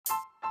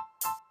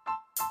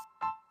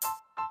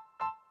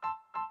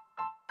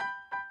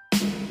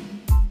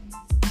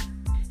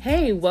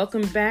Hey,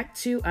 welcome back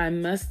to I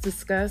Must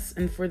Discuss,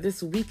 and for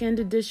this weekend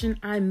edition,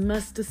 I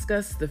must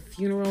discuss the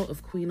funeral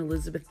of Queen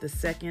Elizabeth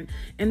II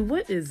and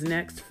what is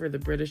next for the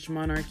British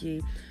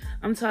monarchy.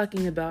 I'm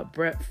talking about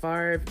Brett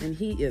Favre, and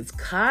he is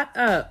caught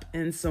up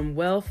in some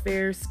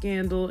welfare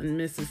scandal in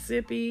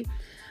Mississippi.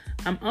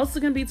 I'm also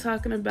going to be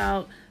talking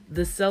about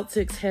the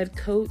Celtics head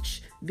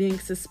coach being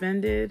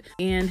suspended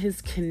and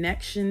his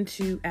connection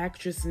to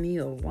actress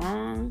Nia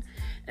Long.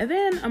 And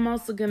then I'm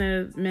also going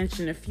to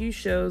mention a few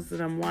shows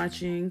that I'm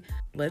watching.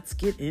 Let's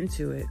get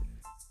into it.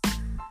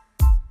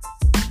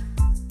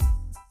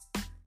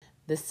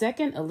 The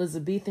second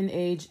Elizabethan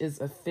age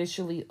is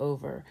officially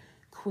over.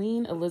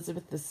 Queen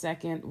Elizabeth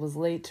II was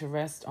laid to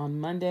rest on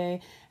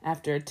Monday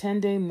after a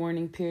 10-day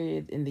mourning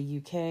period in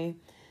the UK.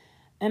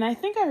 And I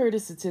think I heard a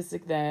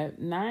statistic that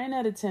 9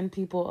 out of 10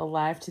 people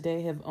alive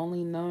today have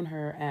only known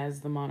her as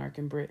the monarch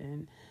in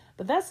Britain.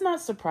 But that's not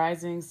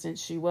surprising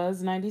since she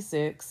was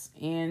 96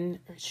 and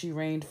she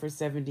reigned for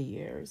 70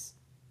 years.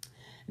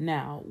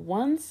 Now,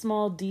 one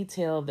small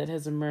detail that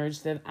has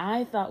emerged that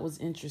I thought was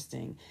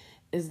interesting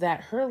is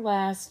that her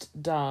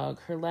last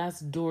dog, her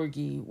last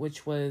Dorgie,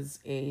 which was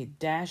a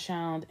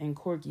Dachshund and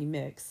Corgi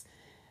mix,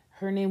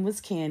 her name was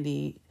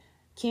Candy.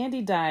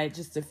 Candy died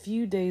just a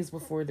few days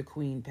before the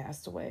Queen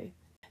passed away.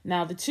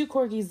 Now, the 2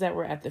 corgis that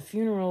were at the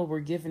funeral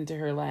were given to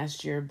her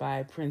last year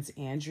by Prince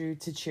Andrew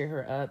to cheer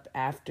her up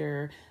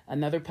after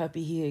another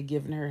puppy he had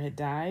given her had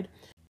died.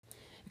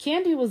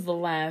 Candy was the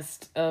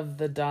last of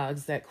the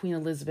dogs that Queen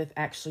Elizabeth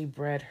actually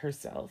bred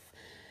herself.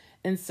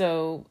 And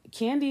so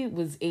Candy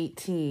was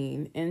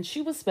 18, and she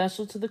was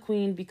special to the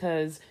Queen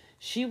because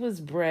she was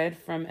bred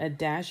from a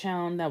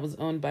Dachshund that was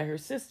owned by her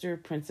sister,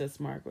 Princess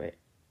Margaret.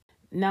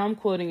 Now I'm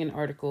quoting an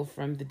article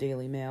from the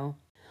Daily Mail.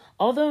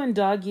 Although in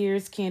dog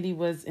years, Candy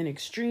was in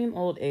extreme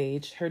old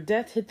age, her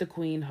death hit the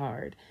Queen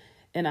hard.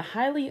 In a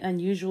highly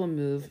unusual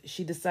move,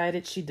 she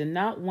decided she did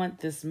not want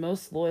this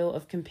most loyal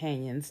of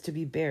companions to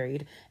be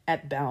buried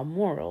at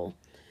Balmoral.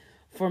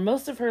 For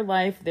most of her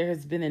life, there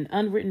has been an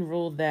unwritten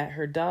rule that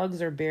her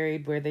dogs are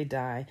buried where they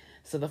die,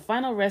 so the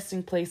final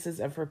resting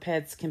places of her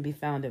pets can be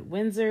found at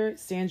Windsor,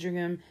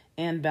 Sandringham,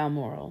 and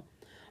Balmoral.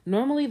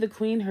 Normally, the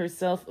Queen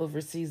herself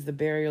oversees the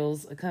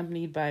burials,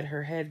 accompanied by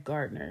her head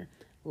gardener.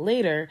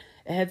 Later,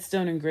 a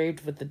headstone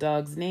engraved with the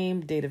dog's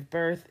name, date of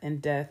birth, and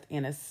death,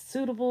 and a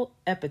suitable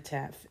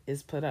epitaph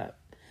is put up.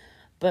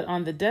 But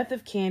on the death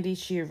of Candy,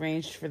 she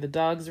arranged for the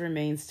dog's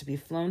remains to be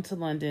flown to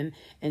London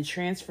and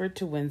transferred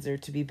to Windsor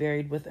to be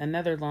buried with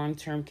another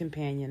long-term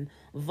companion,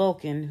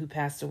 Vulcan, who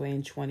passed away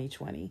in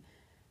 2020.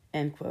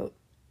 End quote.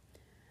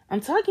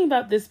 I'm talking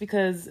about this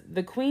because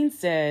the Queen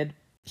said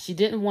she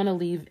didn't want to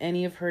leave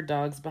any of her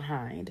dogs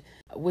behind,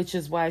 which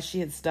is why she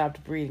had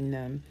stopped breeding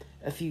them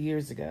a few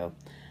years ago.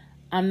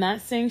 I'm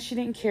not saying she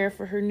didn't care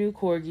for her new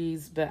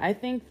corgis, but I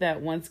think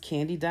that once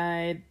Candy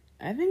died,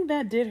 I think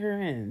that did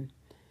her in.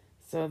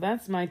 So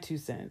that's my 2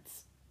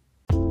 cents.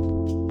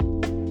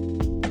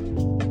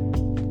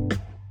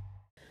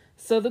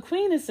 So the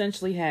Queen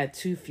essentially had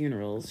 2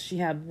 funerals. She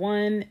had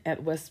one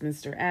at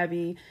Westminster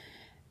Abbey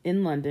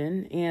in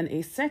London and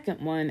a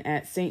second one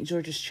at St.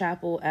 George's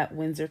Chapel at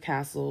Windsor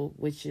Castle,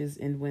 which is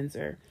in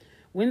Windsor.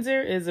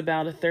 Windsor is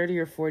about a 30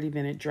 or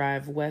 40-minute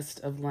drive west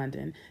of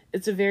London.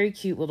 It's a very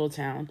cute little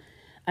town.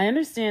 I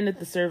understand that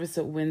the service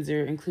at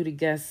Windsor included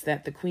guests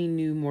that the Queen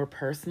knew more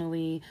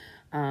personally,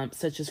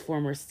 such as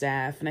former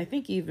staff, and I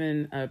think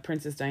even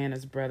Princess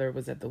Diana's brother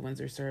was at the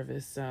Windsor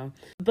service.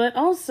 But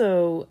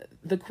also,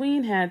 the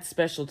Queen had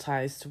special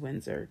ties to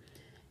Windsor.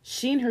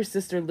 She and her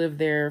sister lived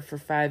there for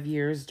 5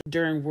 years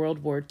during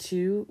World War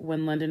II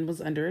when London was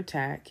under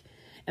attack,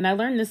 and I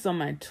learned this on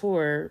my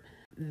tour.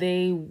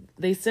 They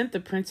sent the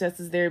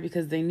princesses there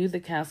because they knew the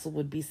castle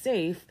would be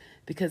safe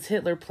because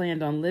Hitler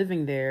planned on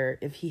living there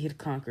if he had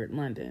conquered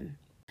London.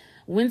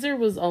 Windsor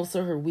was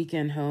also her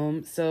weekend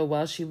home, so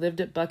while she lived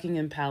at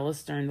Buckingham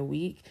Palace during the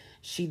week,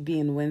 she'd be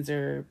in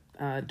Windsor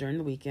during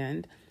the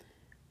weekend.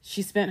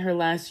 She spent her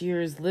last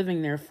years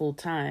living there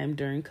full-time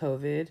during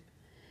COVID.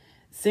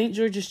 St.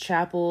 George's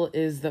Chapel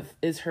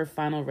is her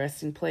final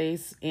resting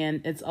place,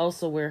 and it's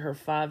also where her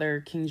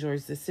father, King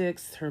George VI,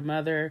 her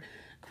mother,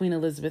 Queen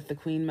Elizabeth, the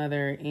Queen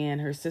Mother, and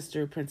her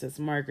sister, Princess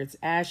Margaret's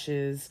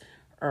ashes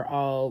are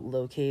all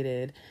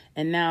located.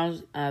 And now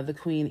the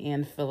Queen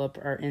and Philip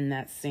are in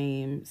that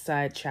same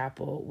side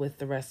chapel with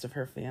the rest of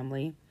her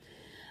family.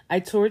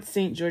 I toured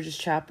St. George's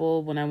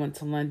Chapel when I went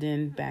to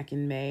London back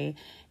in May,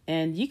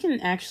 and you can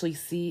actually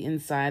see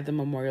inside the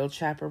memorial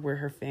chapel where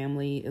her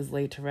family is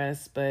laid to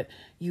rest, but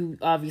you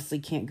obviously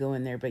can't go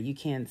in there, but you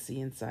can see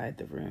inside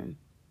the room.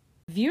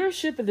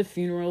 Viewership of the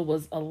funeral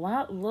was a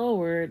lot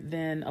lower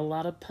than a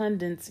lot of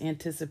pundits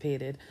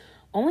anticipated.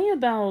 Only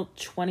about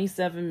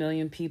 27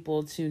 million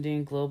people tuned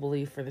in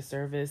globally for the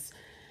service.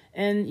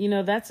 And,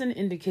 that's an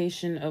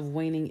indication of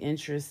waning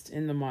interest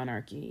in the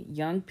monarchy.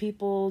 Young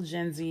people,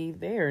 Gen Z,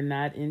 they are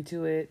not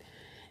into it.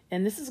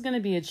 And this is going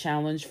to be a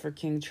challenge for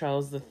King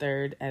Charles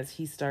III as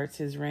he starts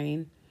his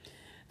reign.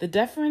 The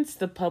deference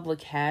the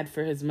public had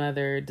for his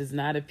mother does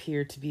not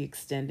appear to be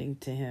extending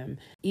to him.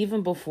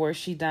 Even before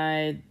she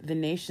died, the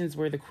nations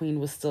where the Queen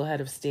was still head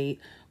of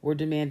state were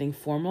demanding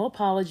formal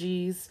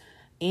apologies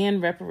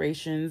and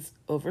reparations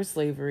over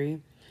slavery.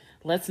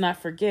 Let's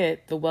not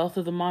forget, the wealth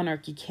of the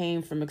monarchy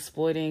came from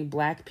exploiting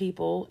Black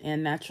people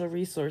and natural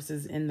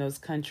resources in those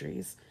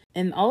countries.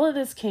 And all of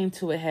this came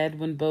to a head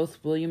when both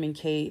William and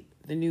Kate,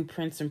 the new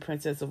Prince and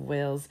Princess of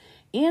Wales,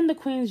 and the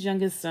Queen's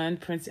youngest son,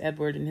 Prince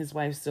Edward, and his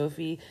wife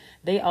Sophie,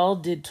 they all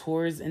did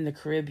tours in the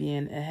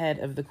Caribbean ahead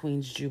of the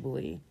Queen's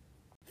Jubilee.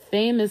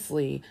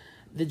 Famously,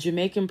 the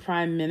Jamaican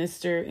Prime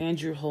Minister,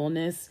 Andrew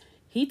Holness,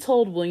 he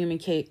told William and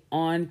Kate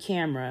on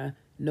camera,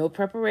 no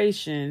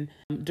preparation,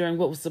 during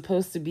what was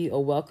supposed to be a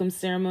welcome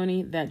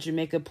ceremony, that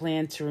Jamaica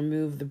planned to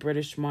remove the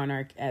British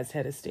monarch as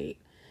head of state.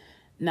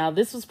 Now,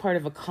 this was part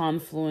of a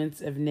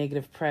confluence of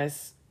negative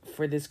press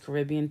for this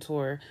Caribbean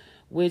tour,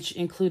 which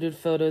included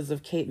photos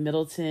of Kate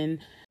Middleton,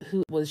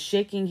 who was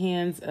shaking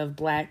hands of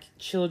Black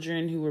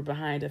children who were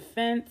behind a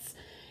fence,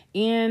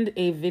 and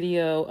a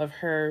video of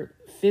her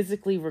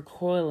physically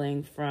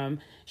recoiling from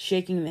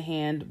shaking the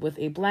hand with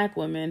a Black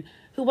woman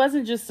who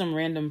wasn't just some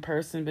random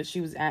person, but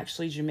she was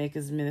actually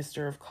Jamaica's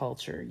Minister of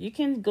Culture. You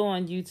can go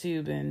on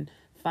YouTube and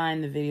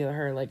find the video of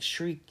her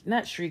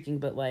not shrieking,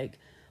 but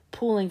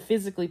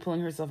physically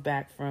pulling herself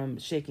back from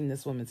shaking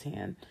this woman's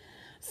hand.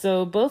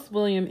 So both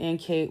William and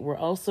Kate were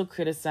also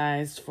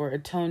criticized for a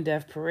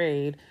tone-deaf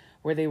parade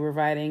where they were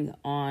riding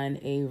on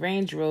a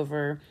Range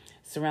Rover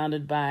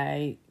surrounded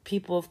by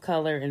people of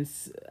color and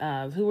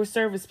who were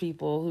service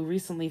people who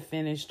recently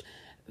finished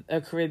a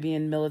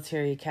Caribbean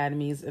Military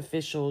Academy's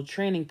official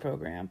training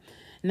program.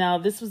 Now,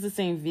 this was the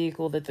same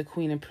vehicle that the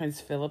Queen and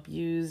Prince Philip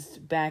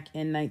used back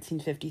in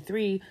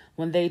 1953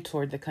 when they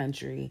toured the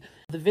country.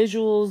 The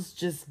visuals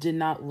just did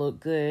not look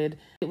good.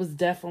 It was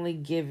definitely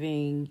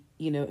giving,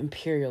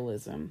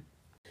 imperialism.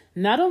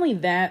 Not only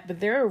that,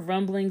 but there are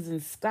rumblings in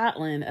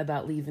Scotland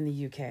about leaving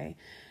the UK.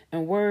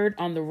 And word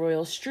on the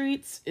royal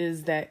streets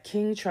is that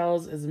King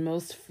Charles is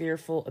most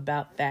fearful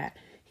about that.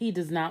 He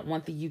does not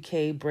want the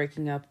UK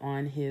breaking up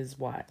on his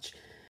watch.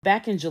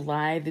 Back in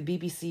July, the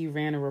BBC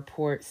ran a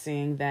report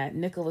saying that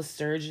Nicola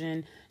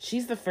Sturgeon,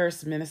 she's the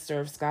first minister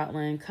of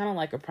Scotland, kind of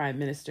like a prime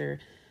minister.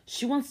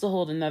 She wants to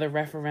hold another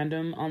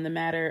referendum on the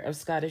matter of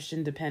Scottish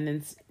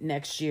independence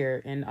next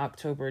year in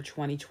October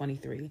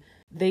 2023.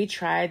 They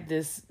tried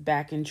this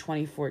back in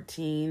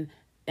 2014,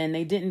 and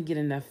they didn't get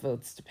enough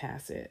votes to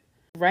pass it.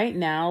 Right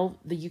now,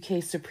 the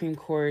UK Supreme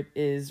Court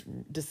is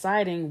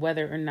deciding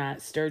whether or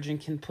not Sturgeon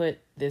can put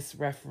this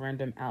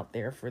referendum out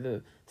there for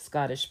the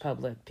Scottish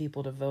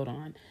people to vote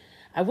on.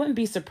 I wouldn't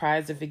be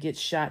surprised if it gets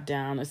shot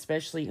down,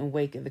 especially in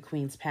wake of the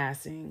Queen's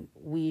passing.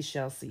 We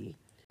shall see.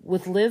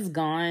 With Liz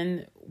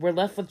gone, we're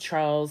left with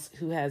Charles,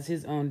 who has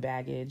his own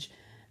baggage.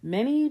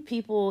 Many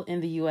people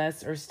in the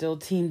U.S. are still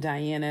Team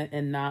Diana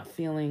and not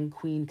feeling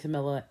Queen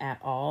Camilla at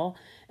all.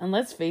 And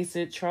let's face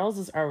it, Charles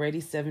is already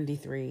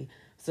 73,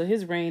 so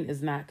his reign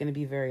is not going to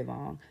be very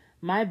long.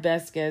 My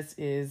best guess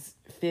is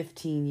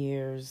 15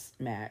 years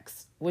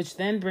max, which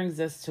then brings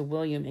us to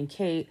William and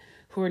Kate,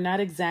 who are not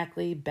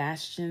exactly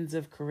bastions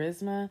of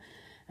charisma.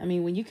 I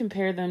mean, when you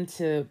compare them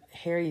to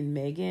Harry and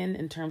Meghan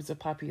in terms of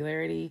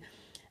popularity,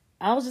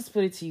 I'll just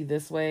put it to you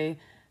this way.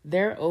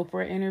 Their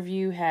Oprah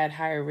interview had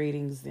higher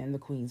ratings than the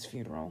Queen's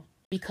funeral.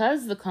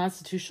 Because the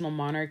constitutional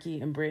monarchy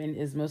in Britain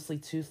is mostly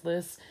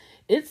toothless,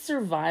 its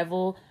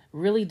survival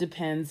really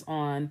depends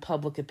on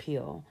public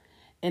appeal.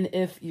 And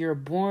if you're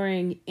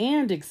boring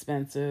and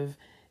expensive,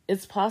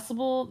 it's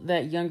possible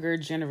that younger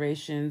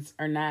generations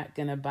are not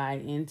going to buy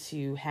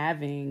into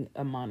having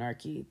a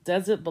monarchy.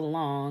 Does it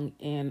belong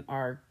in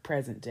our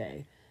present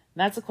day?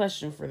 That's a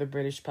question for the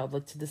British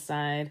public to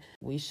decide.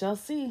 We shall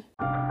see.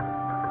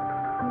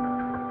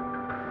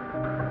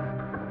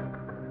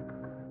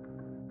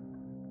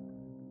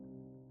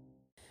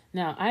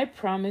 Now, I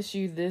promise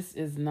you this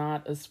is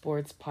not a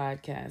sports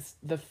podcast.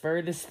 The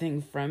furthest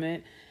thing from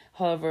it.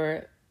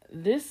 However,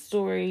 this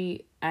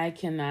story, I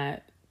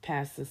cannot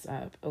pass this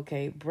up,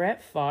 okay?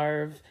 Brett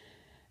Favre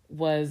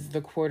was the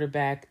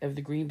quarterback of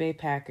the Green Bay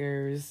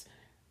Packers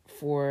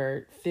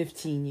for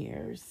 15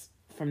 years,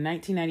 from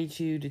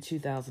 1992 to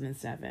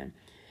 2007.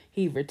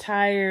 He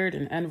retired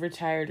and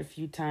unretired a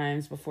few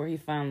times before he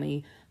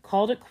finally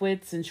called it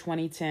quits in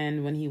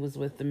 2010 when he was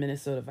with the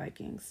Minnesota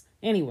Vikings.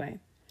 Anyway,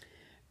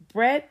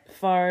 Brett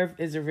Favre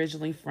is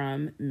originally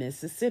from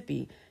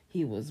Mississippi.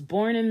 He was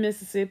born in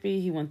Mississippi.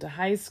 He went to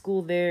high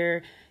school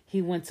there.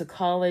 He went to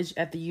college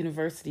at the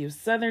University of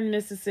Southern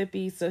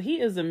Mississippi. So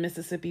he is a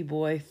Mississippi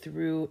boy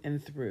through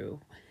and through.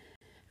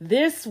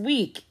 This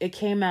week, it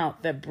came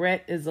out that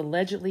Brett is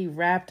allegedly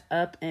wrapped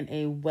up in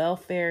a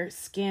welfare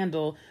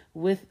scandal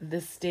with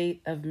the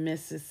state of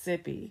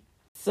Mississippi.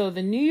 So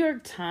the New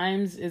York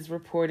Times is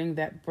reporting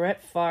that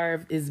Brett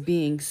Favre is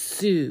being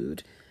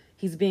sued.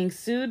 He's being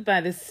sued by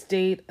the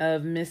state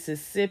of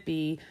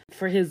Mississippi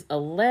for his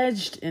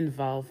alleged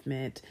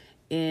involvement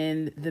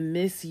in the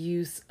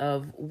misuse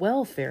of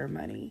welfare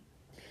money.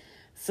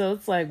 So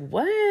it's like,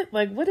 what?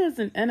 Like, what does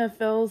an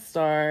NFL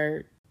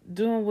star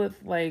doing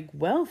with like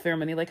welfare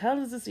money? Like, how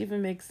does this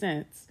even make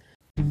sense?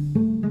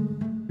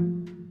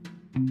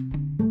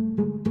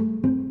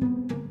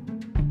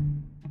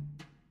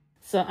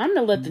 So I'm going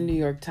to let the New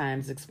York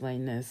Times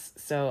explain this.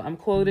 So I'm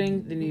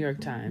quoting the New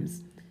York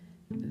Times.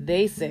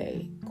 They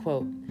say,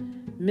 quote,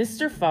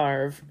 Mr.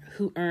 Favre,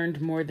 who earned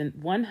more than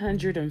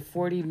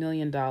 $140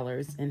 million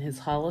in his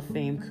Hall of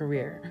Fame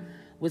career,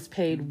 was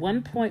paid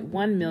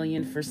 $1.1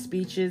 million for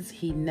speeches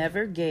he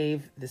never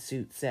gave, the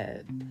suit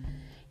said.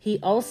 He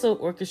also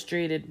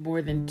orchestrated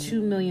more than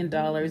 $2 million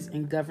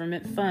in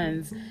government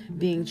funds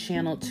being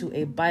channeled to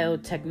a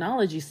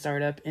biotechnology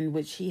startup in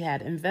which he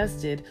had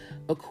invested,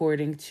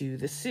 according to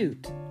the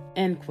suit.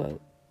 End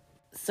quote.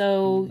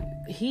 So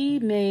he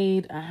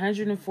made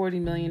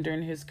 $140 million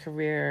during his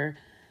career.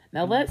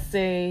 Now let's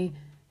say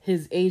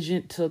his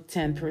agent took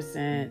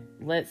 10%.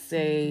 Let's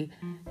say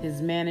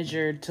his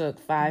manager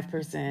took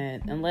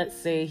 5%. And let's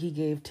say he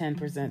gave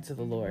 10% to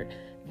the Lord.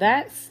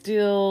 That's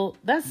still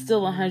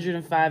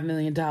 $105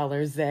 million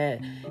that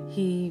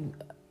he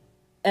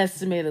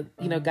estimated,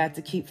 got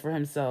to keep for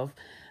himself.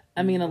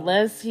 I mean,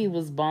 unless he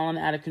was balling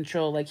out of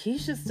control, like, he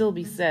should still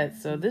be set.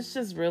 So this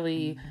just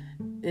really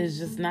is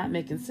just not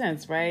making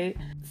sense, right?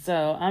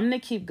 So I'm going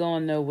to keep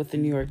going, though, with the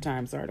New York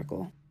Times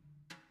article.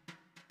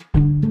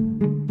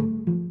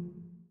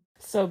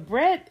 So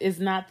Brett is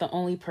not the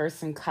only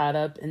person caught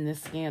up in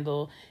this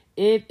scandal.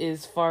 It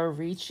is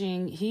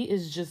far-reaching. He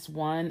is just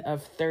one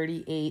of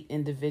 38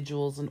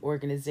 individuals and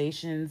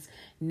organizations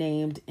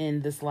named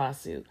in this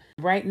lawsuit.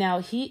 Right now,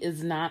 he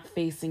is not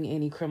facing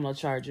any criminal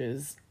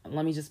charges.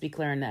 Let me just be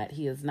clear on that.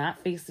 He is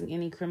not facing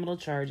any criminal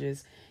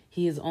charges.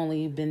 He has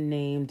only been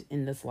named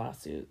in this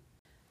lawsuit.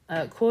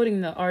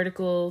 Quoting the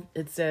article,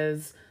 it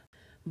says,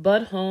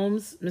 Bud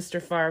Holmes,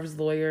 Mr. Favre's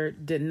lawyer,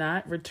 did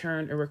not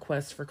return a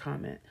request for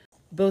comment.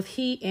 Both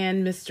he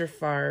and Mr.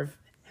 Favre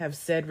have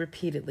said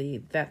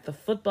repeatedly that the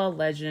football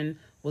legend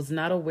was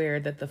not aware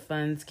that the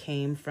funds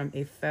came from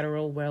a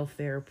federal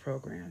welfare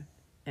program,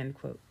 end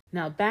quote.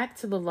 Now back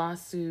to the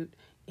lawsuit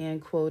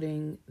and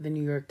quoting the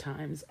New York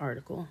Times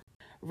article.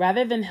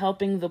 Rather than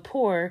helping the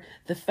poor,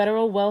 the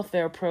federal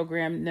welfare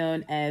program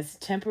known as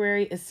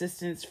Temporary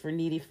Assistance for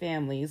Needy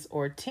Families,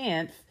 or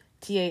TANF,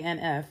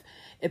 TANF,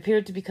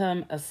 appeared to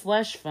become a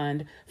slush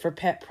fund for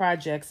pet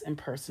projects and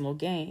personal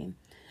gain.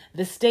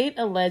 The state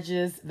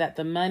alleges that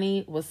the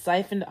money was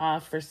siphoned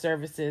off for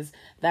services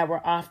that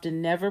were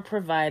often never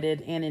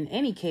provided and in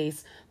any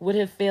case would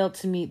have failed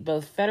to meet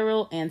both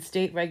federal and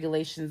state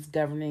regulations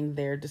governing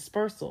their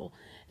dispersal.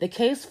 The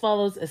case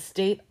follows a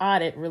state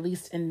audit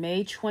released in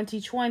May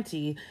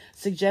 2020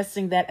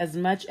 suggesting that as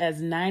much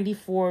as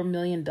 $94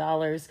 million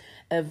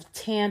of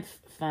TANF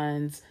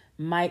funds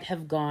might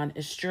have gone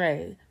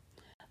astray.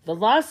 The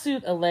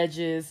lawsuit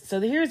alleges, so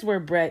here's where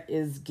Brett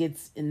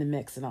gets in the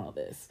mix in all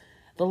this.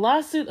 The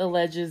lawsuit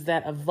alleges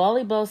that a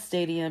volleyball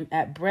stadium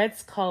at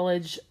Brett's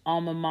college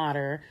alma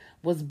mater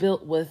was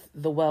built with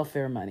the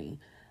welfare money.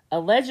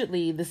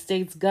 Allegedly, the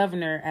state's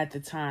governor at the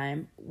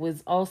time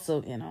was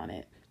also in on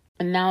it.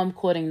 And now I'm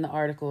quoting the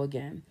article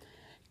again.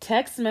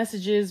 Text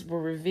messages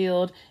were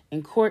revealed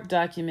and court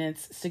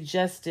documents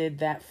suggested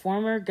that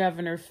former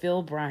Governor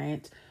Phil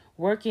Bryant,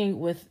 working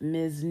with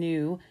Ms.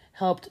 New,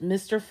 helped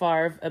Mr.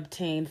 Favre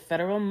obtain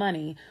federal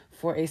money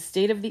for a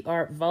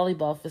state-of-the-art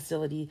volleyball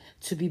facility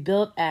to be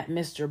built at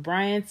Mr.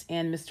 Bryant's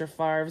and Mr.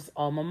 Favre's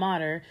alma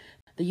mater,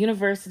 the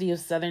University of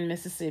Southern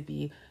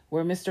Mississippi,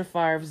 where Mr.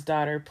 Favre's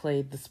daughter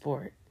played the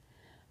sport.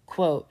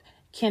 Quote,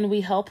 "Can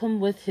we help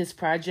him with his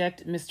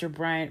project?" Mr.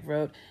 Bryant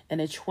wrote in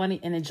a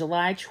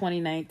July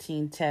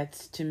 2019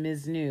 text to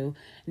Ms. New,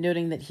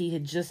 noting that he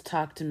had just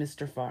talked to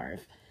Mr. Favre.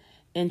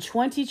 In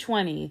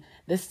 2020,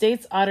 the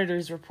state's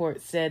auditor's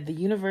report said the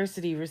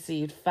university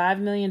received $5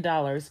 million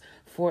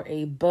for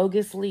a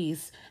bogus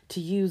lease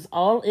to use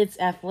all its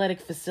athletic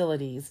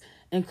facilities,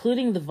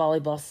 including the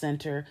volleyball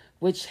center,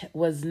 which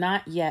was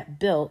not yet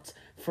built,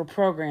 for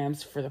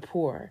programs for the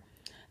poor.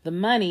 The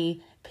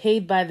money,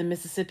 paid by the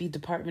Mississippi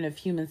Department of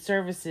Human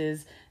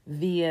Services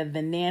via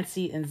the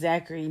Nancy and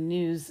Zachary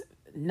News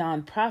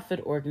nonprofit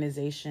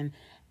organization,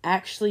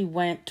 actually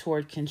went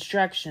toward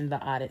construction,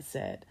 the audit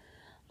said.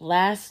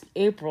 Last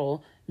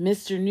April,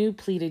 Mr. New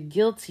pleaded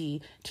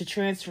guilty to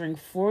transferring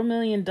 $4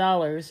 million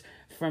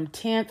from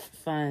TANF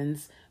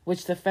funds,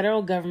 which the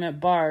federal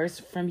government bars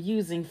from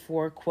using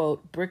for,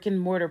 quote,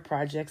 brick-and-mortar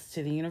projects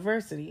to the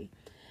university.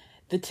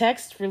 The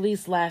text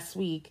released last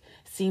week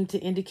seemed to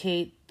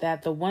indicate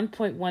that the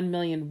 $1.1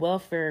 million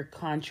welfare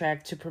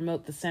contract to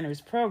promote the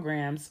center's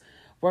programs,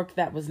 work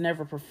that was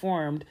never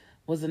performed,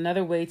 was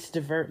another way to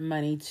divert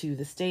money to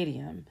the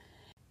stadium.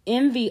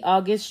 In the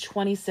August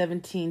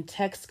 2017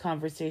 text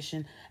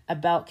conversation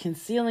about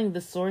concealing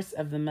the source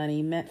of the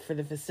money meant for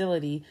the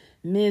facility,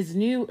 Ms.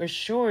 New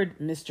assured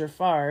Mr.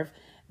 Favre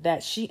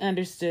that she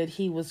understood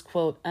he was,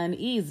 quote,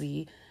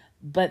 uneasy,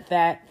 but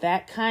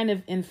that kind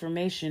of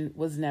information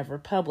was never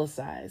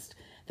publicized.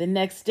 The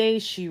next day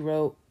she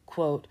wrote,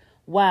 quote,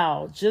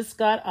 "Wow, just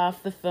got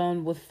off the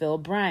phone with Phil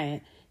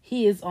Bryant.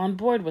 He is on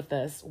board with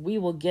us. We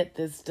will get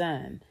this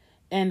done,"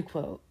 end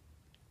quote.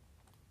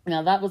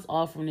 Now, that was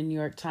all from the New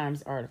York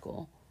Times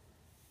article.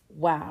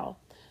 Wow.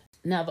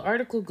 Now, the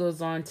article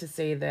goes on to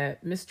say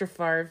that Mr.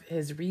 Favre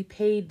has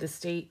repaid the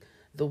state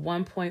the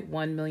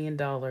 $1.1 million,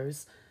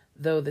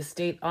 though the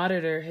state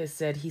auditor has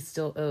said he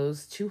still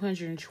owes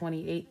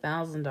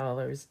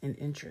 $228,000 in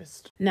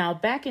interest. Now,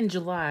 back in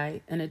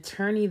July, an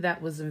attorney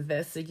that was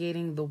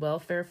investigating the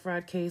welfare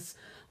fraud case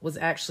was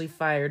actually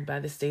fired by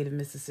the state of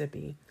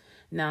Mississippi.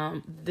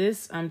 Now,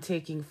 this I'm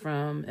taking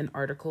from an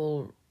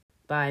article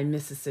by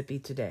Mississippi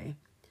Today.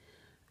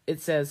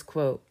 It says,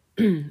 quote,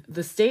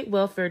 the state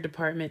welfare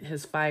department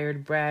has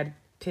fired Brad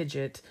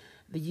Pidgeott,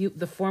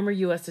 the former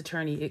U.S.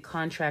 attorney it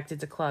contracted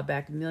to claw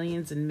back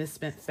millions in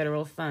misspent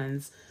federal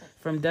funds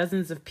from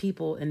dozens of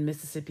people in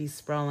Mississippi's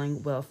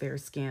sprawling welfare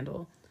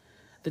scandal.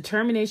 The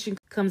termination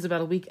comes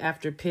about a week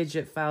after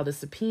Pidgeott filed a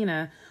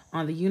subpoena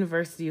on the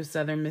University of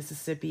Southern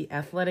Mississippi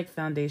Athletic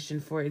Foundation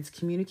for its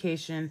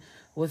communication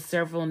with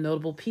several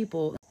notable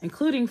people,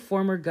 including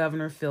former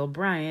Governor Phil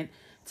Bryant,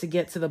 to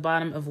get to the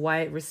bottom of why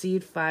it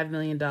received $5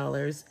 million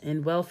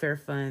in welfare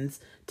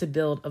funds to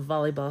build a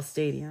volleyball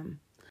stadium.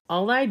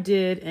 All I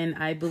did, and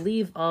I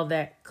believe all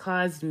that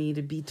caused me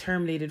to be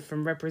terminated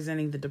from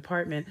representing the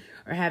department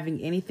or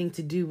having anything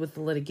to do with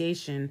the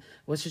litigation,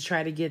 was to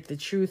try to get the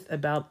truth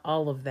about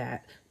all of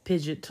that,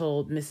 Pidgeott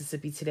told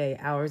Mississippi Today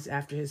hours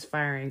after his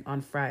firing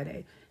on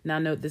Friday. Now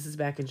note, this is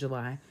back in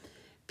July.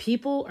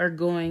 People are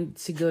going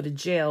to go to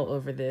jail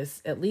over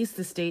this. At least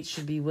the state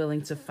should be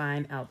willing to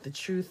find out the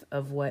truth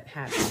of what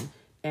happened,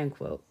 end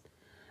quote.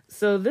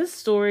 So this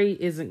story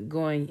isn't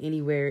going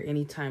anywhere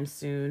anytime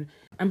soon.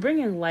 I'm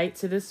bringing light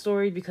to this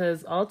story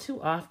because all too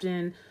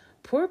often,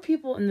 poor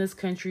people in this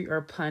country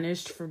are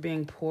punished for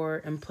being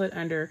poor and put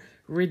under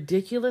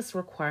ridiculous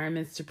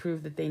requirements to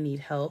prove that they need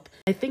help.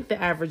 I think the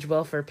average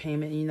welfare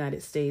payment in the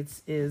United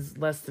States is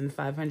less than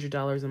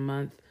 $500 a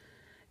month.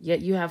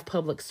 Yet you have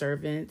public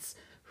servants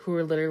who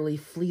are literally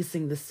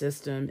fleecing the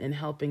system and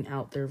helping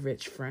out their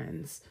rich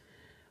friends.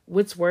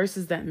 What's worse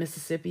is that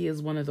Mississippi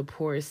is one of the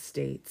poorest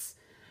states.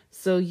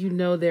 So you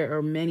know there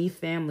are many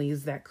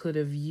families that could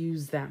have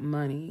used that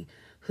money,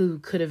 who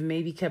could have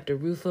maybe kept a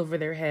roof over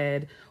their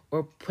head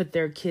or put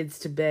their kids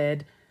to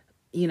bed,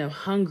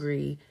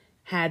 hungry,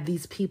 had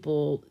these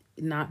people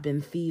not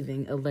been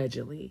thieving,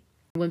 allegedly.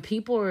 When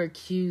people are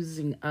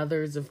accusing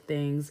others of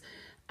things,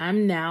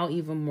 I'm now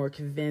even more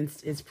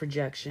convinced it's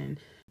projection.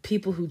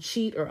 People who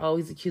cheat are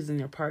always accusing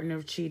their partner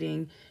of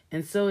cheating,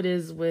 and so it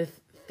is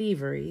with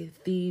thievery.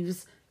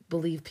 Thieves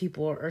believe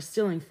people are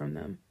stealing from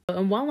them.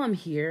 And while I'm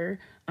here,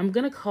 I'm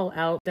going to call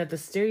out that the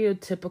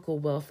stereotypical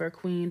welfare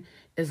queen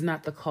is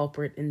not the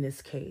culprit in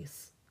this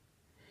case.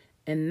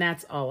 And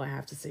that's all I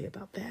have to say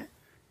about that.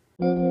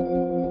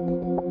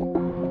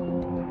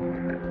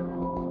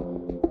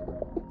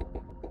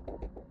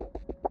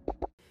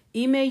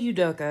 Ime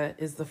Udoka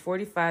is the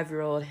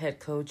 45-year-old head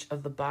coach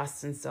of the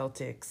Boston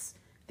Celtics,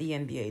 the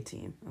NBA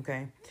team,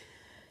 okay?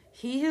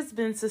 He has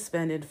been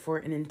suspended for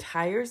an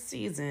entire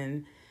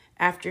season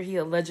after he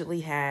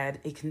allegedly had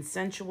a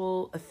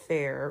consensual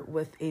affair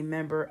with a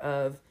member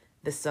of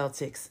the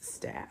Celtics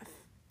staff.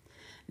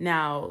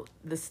 Now,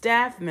 the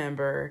staff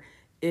member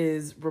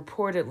is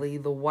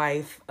reportedly the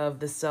wife of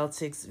the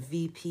Celtics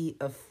VP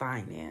of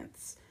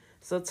Finance.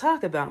 So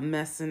talk about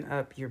messing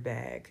up your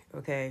bag,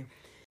 okay?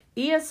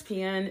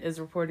 ESPN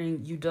is reporting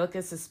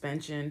Udoka's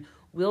suspension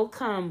will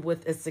come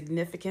with a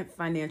significant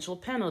financial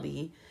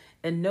penalty,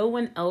 and no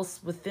one else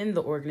within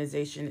the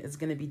organization is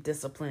going to be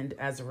disciplined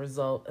as a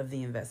result of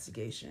the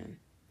investigation.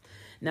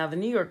 Now, the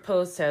New York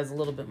Post has a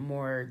little bit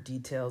more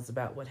details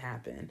about what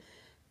happened.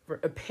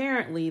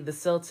 Apparently, the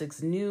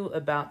Celtics knew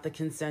about the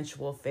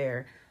consensual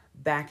affair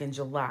back in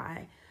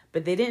July,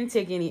 but they didn't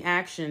take any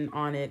action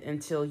on it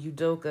until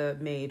Udoka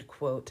made,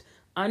 quote,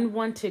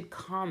 unwanted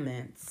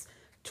comments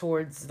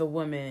towards the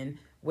woman,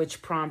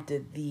 which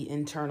prompted the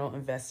internal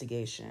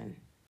investigation.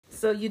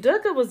 So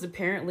Udoka was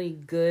apparently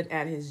good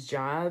at his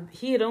job.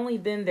 He had only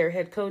been their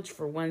head coach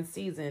for one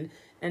season,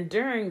 and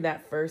during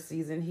that first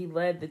season, he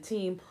led the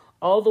team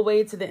all the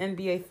way to the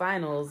NBA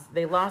Finals.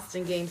 They lost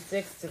in Game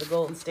 6 to the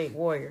Golden State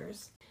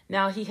Warriors.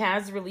 Now, he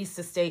has released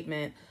a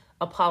statement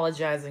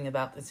apologizing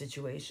about the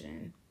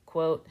situation.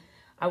 Quote,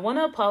 I want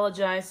to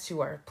apologize to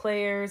our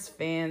players,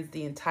 fans,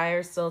 the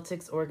entire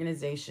Celtics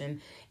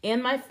organization,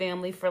 and my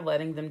family for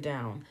letting them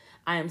down.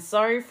 I am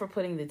sorry for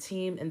putting the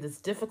team in this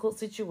difficult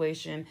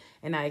situation,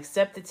 and I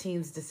accept the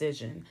team's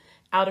decision.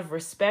 Out of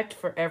respect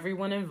for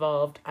everyone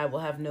involved, I will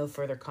have no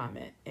further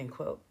comment, end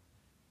quote.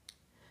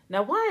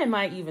 Now, why am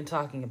I even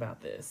talking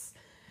about this?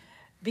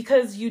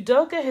 Because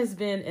Udoka has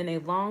been in a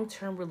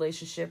long-term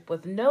relationship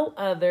with no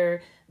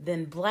other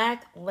than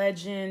Black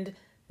legend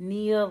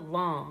Nia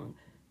Long.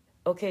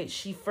 Okay,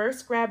 she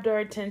first grabbed our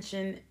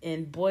attention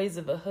in Boys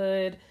of the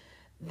Hood.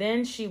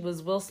 Then she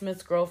was Will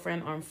Smith's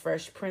girlfriend on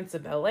Fresh Prince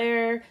of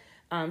Bel-Air.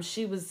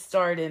 She was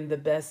starred in the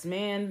Best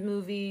Man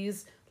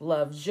movies,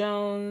 Love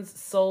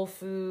Jones, Soul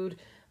Food.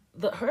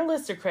 Her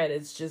list of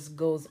credits just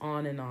goes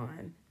on and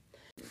on.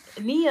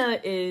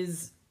 Nia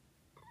is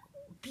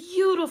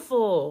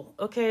beautiful,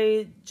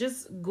 okay?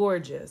 Just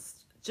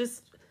gorgeous.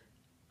 Just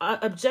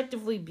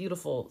objectively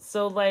beautiful.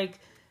 So like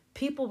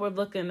people were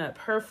looking up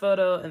her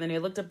photo and then they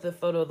looked up the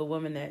photo of the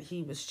woman that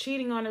he was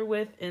cheating on her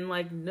with, and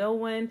like no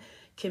one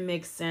can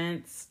make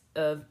sense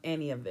of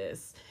any of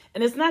this.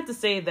 And it's not to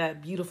say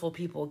that beautiful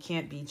people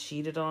can't be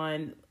cheated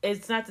on.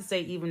 It's not to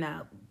say even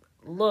that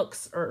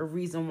looks are a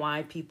reason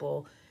why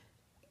people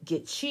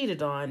get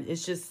cheated on.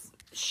 It's just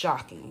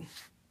shocking.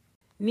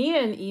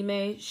 Nia and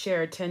Ime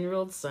share a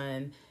 10-year-old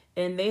son,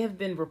 and they have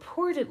been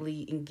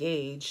reportedly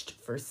engaged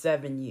for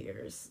 7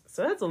 years.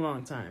 So that's a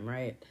long time,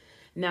 right?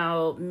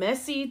 Now,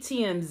 Messy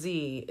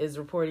TMZ is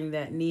reporting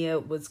that Nia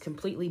was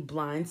completely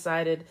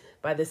blindsided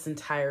by this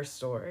entire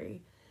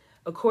story.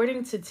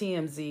 According to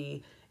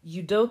TMZ,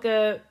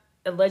 Udoka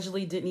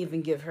allegedly didn't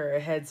even give her a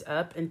heads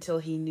up until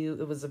he knew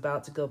it was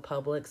about to go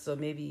public, so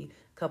maybe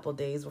a couple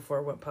days before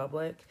it went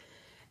public.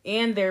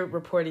 And they're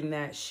reporting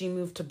that she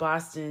moved to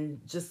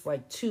Boston just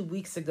like 2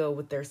 weeks ago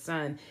with their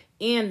son,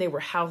 and they were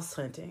house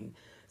hunting.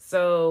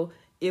 So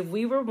if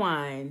we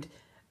rewind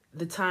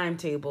the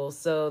timetable,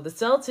 so the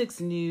Celtics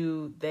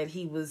knew that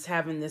he was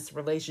having this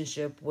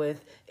relationship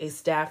with a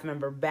staff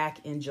member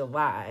back in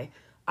July.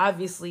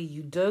 Obviously,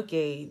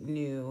 Udoka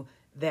knew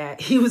that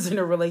he was in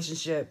a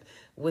relationship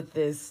with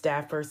this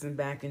staff person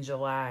back in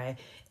July,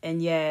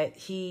 and yet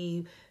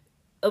he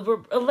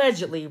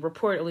allegedly,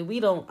 reportedly, we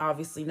don't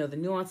obviously know the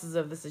nuances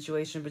of the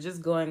situation, but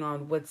just going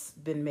on what's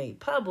been made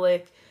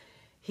public,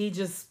 he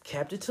just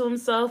kept it to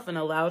himself and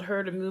allowed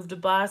her to move to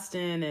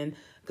Boston and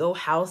go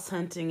house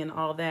hunting and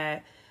all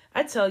that.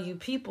 I tell you,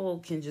 people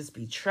can just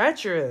be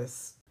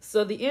treacherous.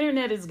 So the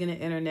internet is going to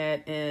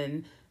internet,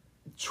 and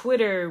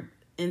Twitter,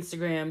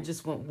 Instagram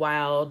just went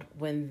wild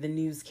when the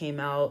news came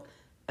out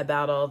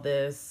about all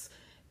this.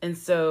 And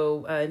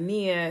so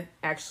Nia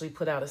actually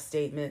put out a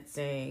statement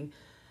saying,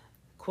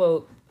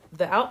 quote,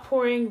 "The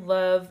outpouring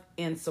love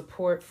and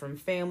support from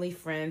family,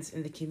 friends,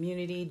 and the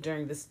community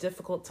during this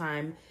difficult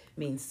time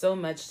means so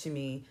much to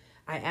me.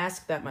 I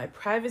ask that my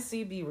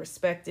privacy be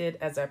respected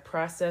as I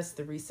process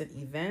the recent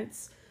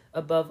events.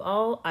 Above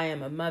all, I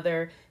am a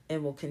mother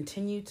and will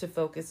continue to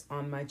focus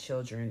on my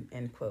children,"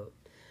 end quote.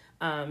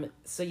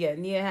 So yeah,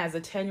 Nia has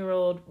a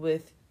 10-year-old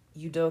with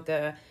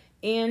Udoka,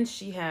 and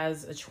she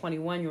has a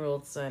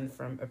 21-year-old son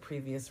from a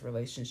previous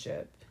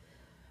relationship.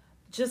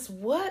 Just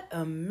what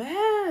a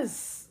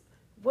mess.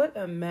 What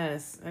a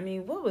mess. I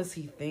mean, what was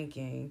he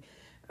thinking?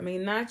 I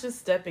mean, not just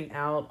stepping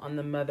out on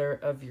the mother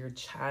of your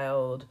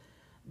child,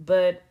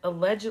 but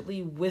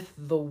allegedly with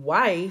the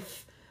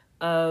wife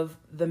of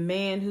the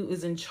man who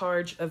is in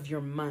charge of your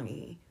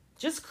money.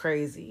 Just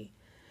crazy.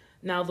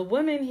 Now, the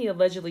woman he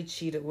allegedly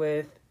cheated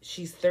with,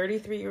 she's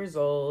 33 years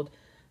old.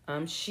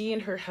 She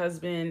and her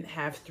husband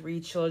have 3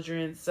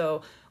 children.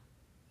 So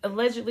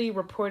allegedly,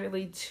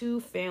 reportedly, 2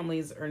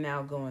 families are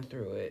now going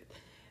through it.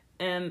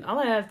 And all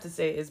I have to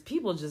say is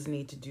people just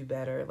need to do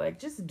better. Like,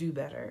 just do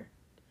better.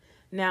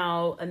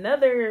 Now,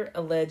 another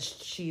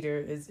alleged cheater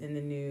is in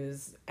the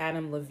news.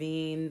 Adam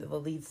Levine, the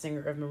lead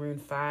singer of Maroon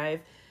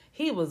 5.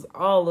 He was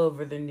all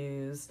over the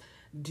news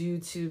due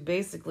to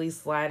basically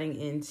sliding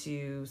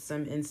into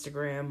some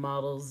Instagram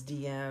models'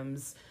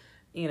 DMs,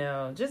 you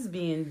know, just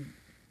being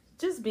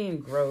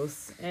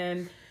gross.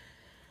 And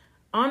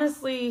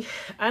honestly,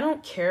 I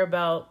don't care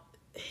about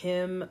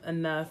him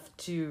enough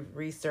to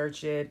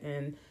research it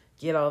and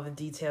get all the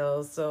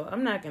details, so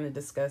I'm not going to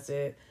discuss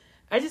it.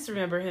 I just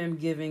remember him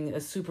giving a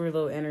super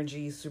low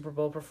energy Super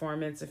Bowl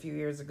performance a few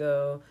years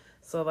ago.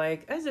 So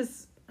like, I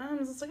just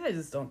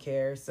don't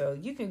care. So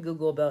you can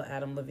Google about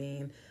Adam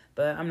Levine,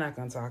 but I'm not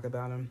going to talk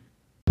about him.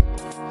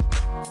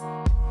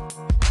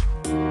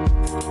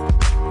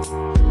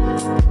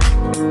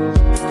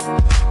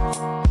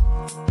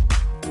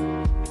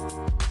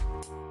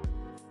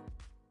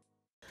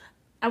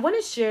 I want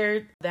to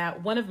share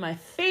that one of my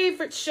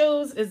favorite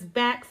shows is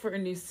back for a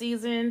new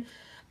season.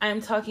 I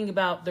am talking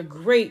about the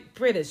Great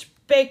British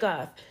Bake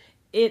Off.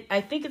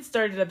 I think it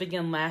started up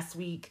again last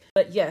week.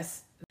 But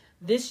yes,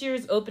 this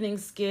year's opening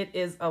skit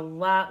is a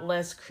lot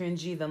less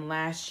cringy than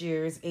last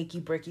year's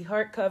Achy Breaky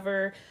Heart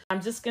cover. I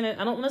don't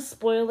want to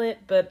spoil it,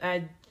 but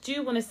I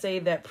do want to say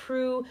that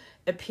Prue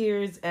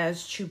appears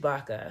as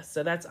Chewbacca.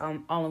 So that's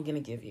all I'm going to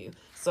give you.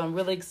 So I'm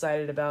really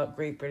excited about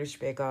Great British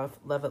Bake Off.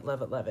 Love it,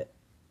 love it, love it.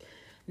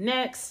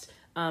 Next,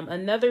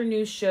 another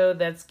new show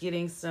that's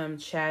getting some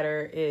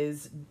chatter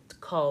is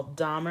called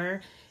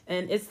Dahmer,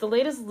 and it's the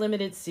latest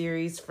limited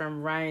series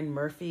from Ryan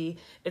Murphy.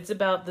 It's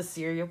about the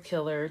serial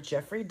killer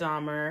Jeffrey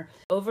Dahmer.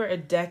 Over a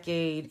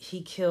decade,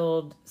 he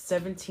killed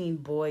 17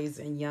 boys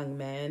and young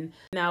men.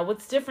 Now,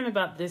 what's different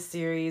about this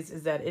series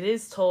is that it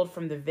is told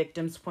from the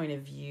victim's point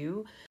of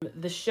view.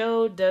 The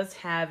show does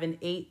have an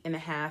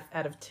 8.5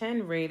 out of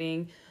 10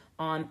 rating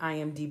on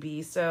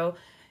IMDb, so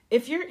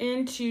if you're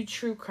into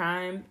true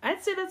crime,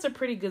 I'd say that's a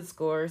pretty good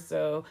score.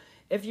 So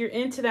if you're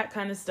into that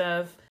kind of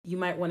stuff, you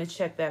might want to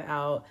check that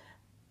out.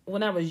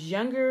 When I was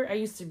younger, I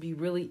used to be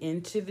really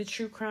into the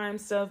true crime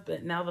stuff,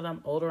 but now that I'm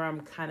older,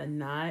 I'm kind of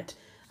not.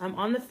 I'm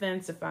on the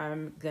fence if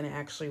I'm going to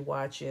actually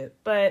watch it,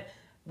 but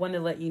want to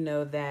let you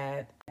know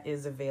that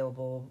is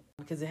available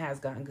because it has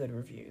gotten good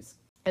reviews.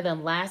 And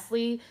then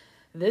lastly,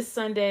 This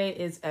Sunday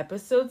is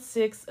episode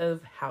 6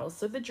 of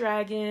House of the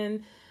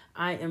Dragon.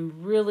 I am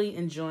really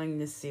enjoying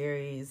this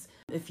series.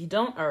 If you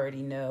don't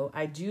already know,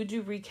 I do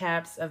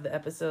recaps of the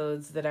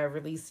episodes that I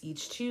release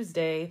each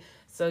Tuesday,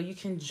 so you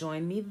can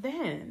join me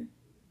then.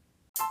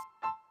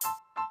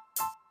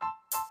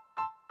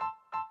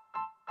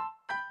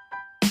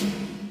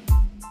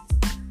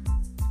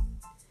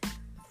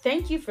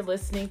 Thank you for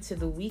listening to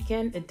the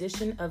weekend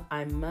edition of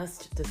I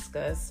Must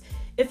Discuss.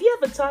 If you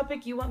have a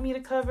topic you want me to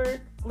cover,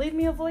 leave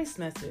me a voice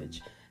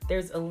message.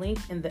 There's a link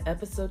in the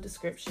episode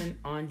description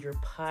on your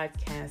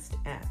podcast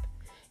app.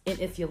 And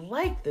if you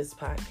like this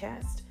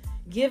podcast,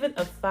 give it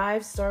a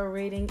 5-star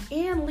rating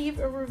and leave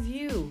a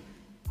review.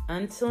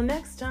 Until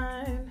next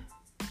time.